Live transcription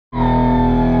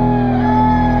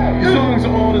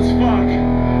old as fuck.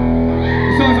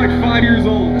 The song's like 5 years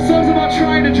old. The song's about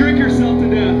trying to drink yourself to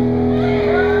death.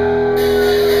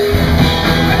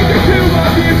 I think the two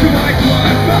of you to like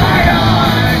one by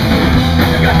eye.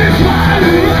 I got this fire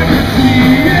I can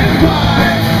see and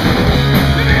find.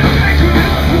 Maybe I'll make it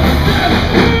up one step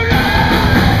tonight.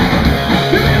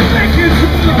 Maybe I'll make it to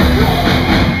the floor.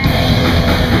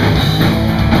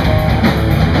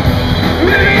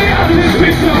 Maybe I'll just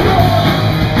drink some more.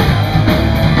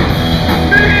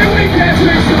 Maybe we can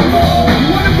drink some more. You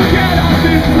wanna forget all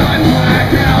this one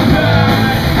blacked out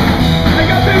night. I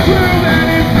got this room and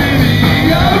it's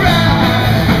really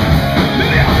alright.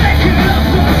 Maybe I'll make it up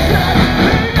one step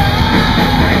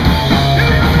tonight.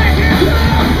 Maybe I'll make it to the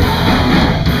floor.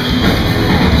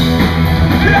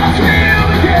 And I'll see you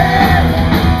again.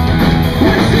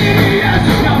 When the city has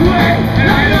a subway, and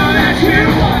I know that you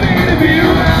want me to be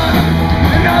around.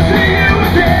 And I'll see you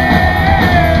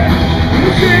again. When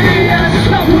the city has a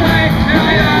subway, and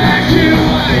I know that you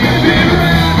want me to be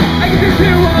around. I get this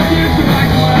two of you to my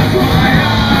glass my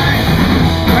eyes.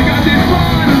 I got this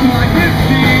bottle I can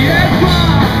see and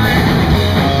find.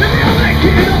 Maybe I'll make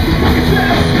it up the fucking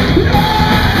steps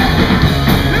tonight.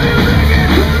 Maybe I'll make it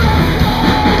to the floor.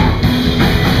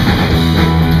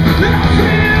 Then I'll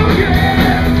see you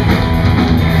again.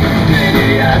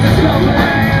 City has a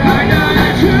subway, and I know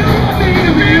that you want me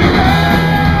to be around.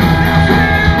 I'll see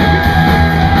you again.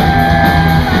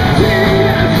 City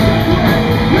has a subway,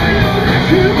 and I know that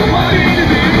you want me to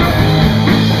be around.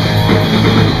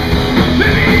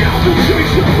 Maybe I'll just drink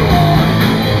some more.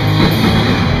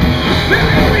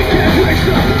 Maybe we can drink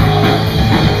some more.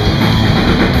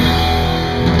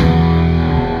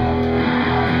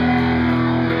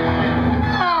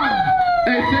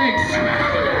 Hey, thanks.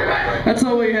 That's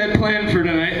all we had planned for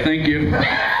tonight. Thank you.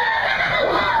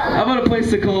 How about a place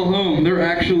to call home? They're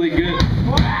actually good.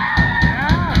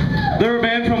 They're a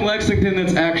band from Lexington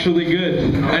that's actually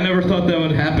good. I never thought that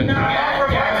would happen.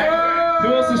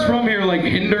 Who else is from here? Like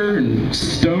Hinder and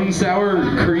Stone Sour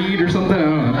or Creed or something? I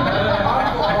don't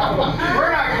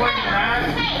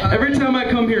know. Every time I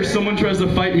come here, someone tries to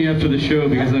fight me after the show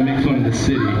because I make fun of the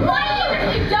city. But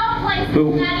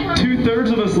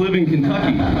 2/3 of us live in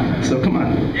Kentucky, so come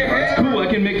on. It's cool, I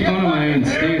can make fun of my own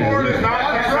state.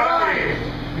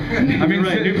 I mean,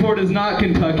 right, Newport is not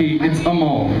Kentucky, it's a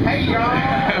mall.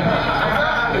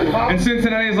 And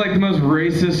Cincinnati is like the most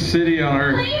racist city on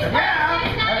earth.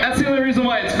 That's the only reason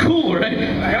why it's cool, right?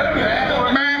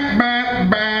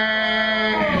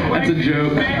 That's a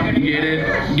joke. Get it?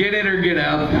 Get it or get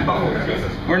out.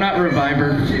 We're not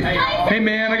Reviver. Hey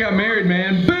man, I got married,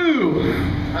 man. Boo!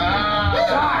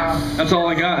 That's all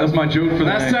I got. That's my joke for the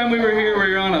Last day. time we were here,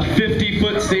 we were on a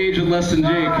 50-foot stage with Less Than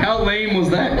Jake. How lame was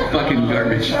that fucking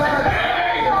garbage?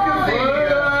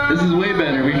 This is way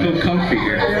better. We feel comfy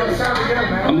here.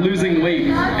 I'm losing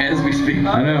weight as we speak.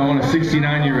 I know, I want a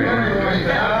 69-year right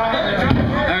now.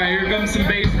 Alright, here comes some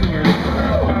bass chords.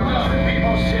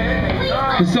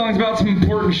 This song's about some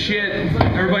important shit.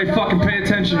 Everybody fucking pay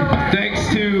attention. Thanks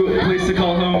to A Place to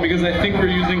Call Home, because I think we're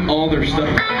using all their stuff.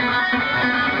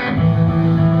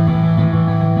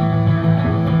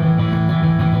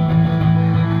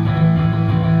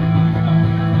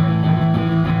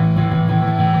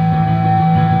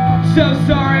 So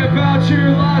sorry about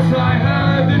your loss, I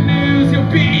heard the news, you'll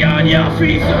be on your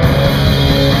feet soon.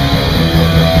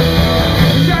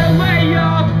 Is that a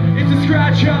layoff? It's a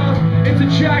scratch off, it's a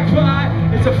jackpot,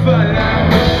 it's a fun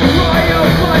out. Royal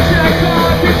project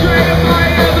off, you're straight up my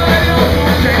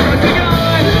evidence. Take nothing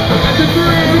on, that's a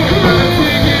three,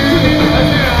 cruising you,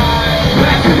 that's an eye,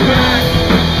 that's a back.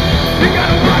 You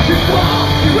gotta watch it fall,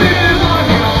 you live it long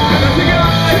gone, that's a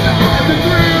guy, that's a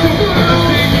three,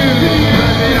 cruising you,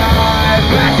 that's an eye.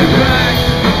 Back to back,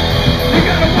 you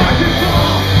gotta watch it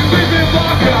fall, you live in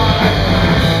lock on.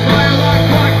 My luck,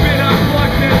 luck, been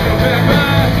unplugged, there's no back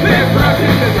back. This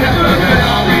practice is never been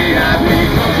all we have, we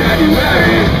come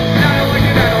January. Not a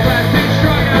looking at a lasting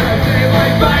strong out of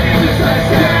daylight, fighting the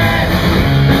sunset.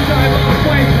 This time I'll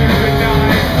play through the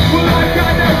night. Well, I've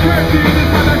got no curfew, this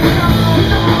time I can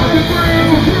the breeze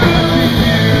will prove to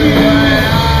you and I.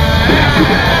 Back to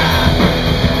back,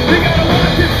 you gotta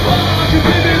watch it fall, cause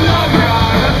we've been long gone.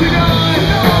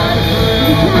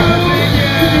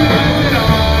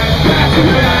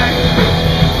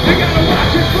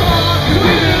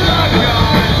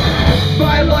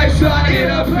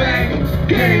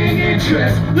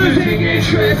 Losing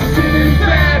interest in this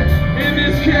bed, in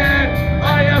this can,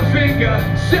 on your finger,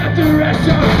 set the rest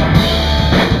of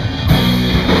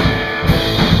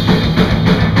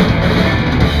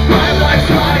my life's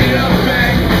hot in a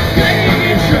bag, gaining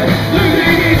interest,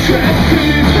 losing interest in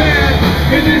this bed,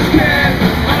 in this can,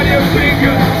 on your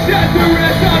finger.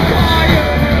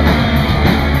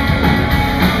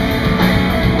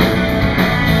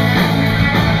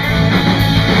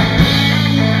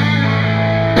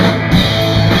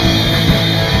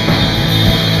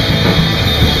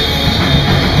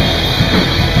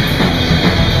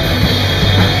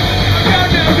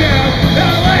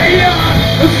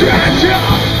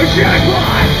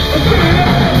 jackpot. I'm doing a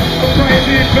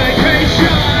crazy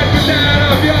vacation. But none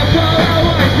of your power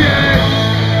like it.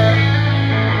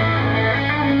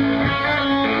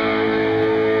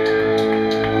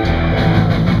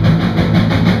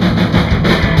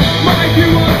 Mind you,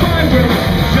 I'm fine with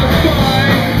just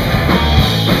fine.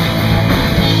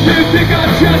 You think I'm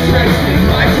just wasting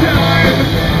my time?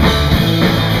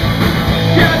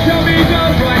 Can't tell me the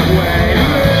right way to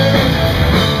live.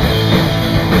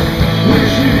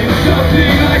 Wishing it's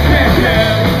something I can't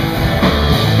get.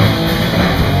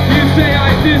 You say I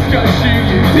disgust you,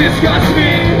 you disgust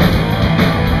me.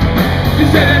 You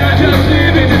say that I just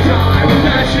live in the time, but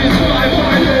that's just my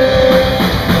finding.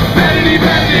 Vanity,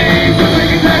 vanity, so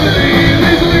take it heavily,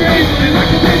 easily, easily,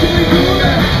 like a easily cool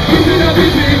man. Using up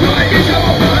these things like each of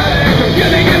my fire.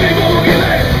 Giving, giving, more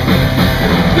giving.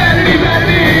 Vanity,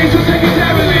 vanity, so take it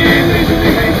heavily,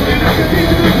 easily, easily, like a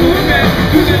easily cool man.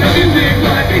 Using up these things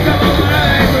like each of my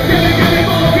fire. Giving, giving,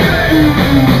 more giving.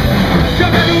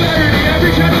 Jump into vanity,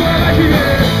 every channel I like it.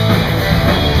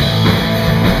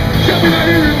 Jump in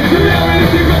vanity, do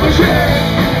everything from a shit.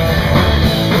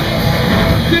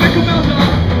 Cynical mouth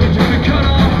off, just been cut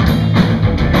off.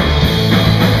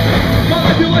 While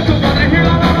I feel like the one I hear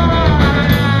la la la la la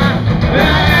la.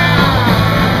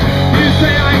 You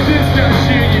say I disgust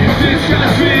you, you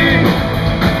disgust me.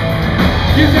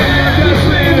 You say that I just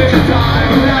live in the time,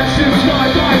 but that's just my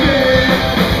finding.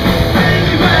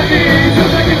 Anybody, so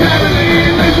take it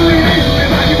heavily, lazily, hazily,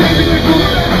 like a basically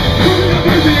cooler. Moving up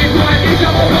music, like each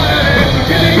of my body.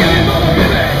 Giving, giving, more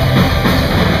giving.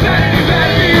 Vanity,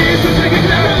 vanity, so take it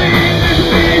heavily,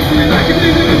 lazily, hazily, like a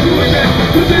basically cooler.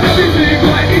 Moving up music,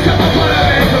 like each of my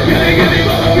body. Giving, giving,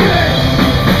 more giving.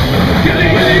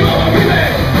 Giving, giving, more giving.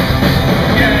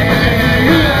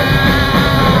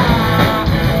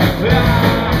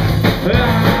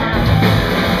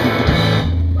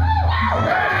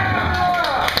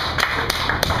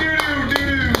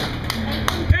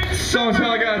 Someone's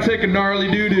probably gotta take a gnarly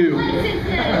doo-doo.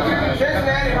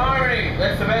 Cincinnati Harmony.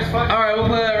 That's the best fucking. Alright, we'll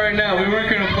play that right now. We weren't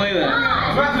gonna play that.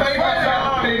 My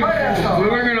favorite song. We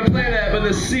weren't gonna play that, but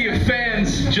the sea of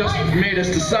fans just made us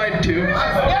decide to.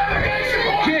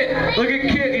 Kit, look at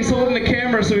Kit. He's holding the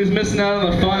camera, so he's missing out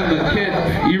on the fun. But Kit,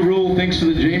 you rule thanks for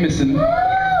the Jameson.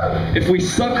 If we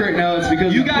suck right now, it's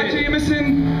because you got Kit.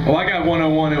 Jameson. Oh, I got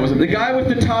 101. It was the guy with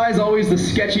the tie is always the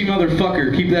sketchy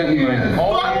motherfucker. Keep that in mind.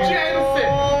 Fuck Jameson.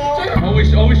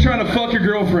 Always trying to fuck your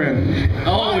girlfriend.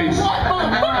 Always.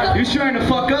 He was trying to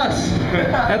fuck us.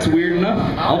 That's weird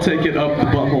enough. I'll take it up the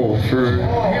butthole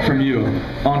from you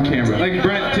on camera. Like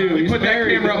Brent too. He put that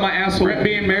camera up my asshole. Brent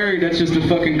being married, that's just a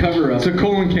fucking cover up. It's a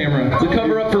colon camera. It's a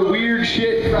cover up for weird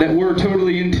shit that we're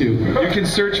totally into. You can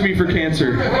search me for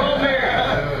cancer.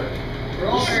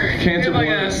 Cancer. We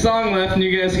have like a song left, and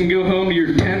you guys can go home to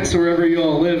your tents wherever you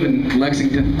all live in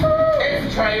Lexington.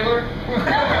 It's a trailer.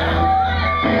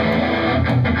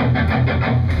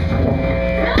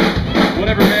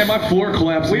 Whatever, man. My floor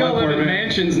collapsed. We all live in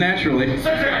mansions naturally.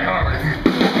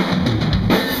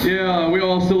 Yeah, we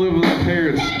all still live with our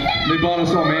parents. They bought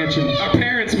us all mansions. Our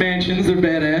parents' mansions. They're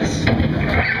badass.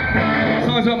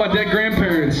 Song's about my dead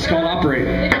grandparents. It's called Operate.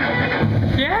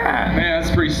 Yeah. Man,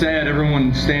 that's pretty sad.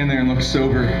 Everyone stand there and look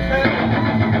sober.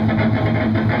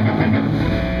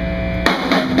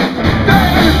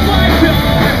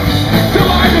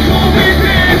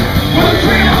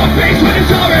 When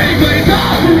it's already played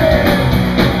operate.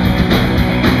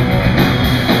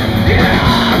 Yeah,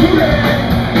 operate.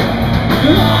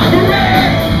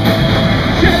 Operate.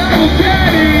 General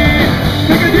Daddy,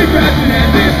 take a deep breath and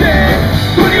end this day.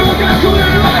 When you walk out to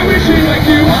little, I wish you like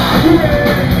you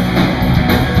operate.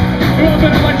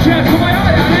 Open up my chest, put my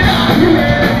eye out and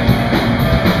operate.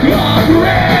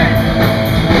 Operate.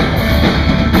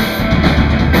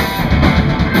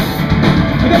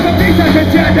 There's some things I can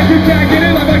check that you can't get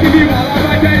in life. I give you all of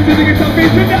my days to get some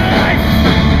peace tonight.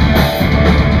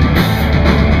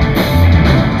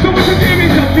 So would you give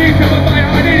me some peace to put my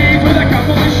heart at ease with a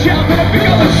couple of shells and a big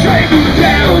old straight to the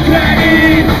down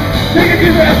daddy. Take a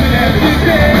deep breath and end this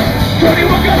day. Tony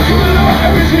woke up to a low, I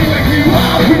wish he like you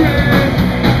operate.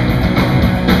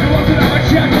 You open up my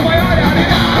chest, put my heart out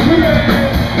and operate.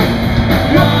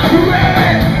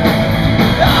 Operate.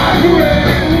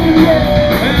 Operate.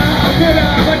 Open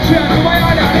up my chest, put my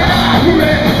heart out and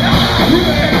operate.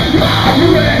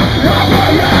 Operate.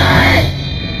 Operate.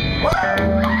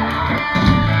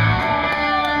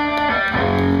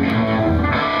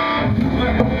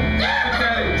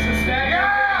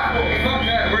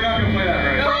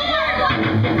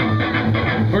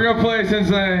 We're gonna play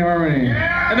Cincinnati Harmony.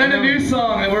 And then a new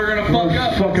song that we're gonna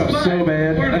fuck up so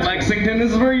bad. We're in Lexington,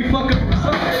 this is where you fuck up.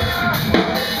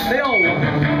 They all want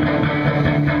it.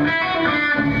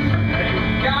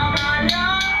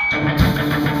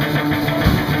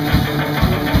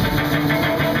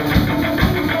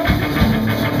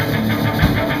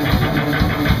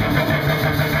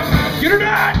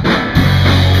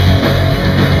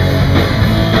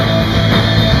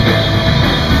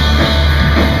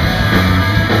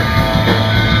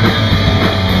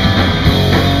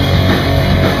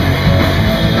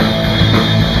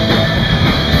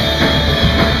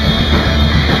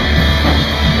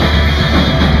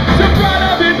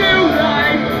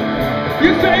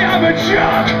 am a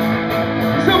jerk,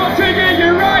 so I'm taking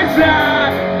your eyes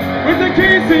out with the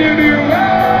keys to your new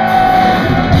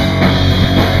world.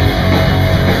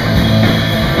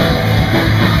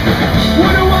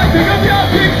 What do I think of you?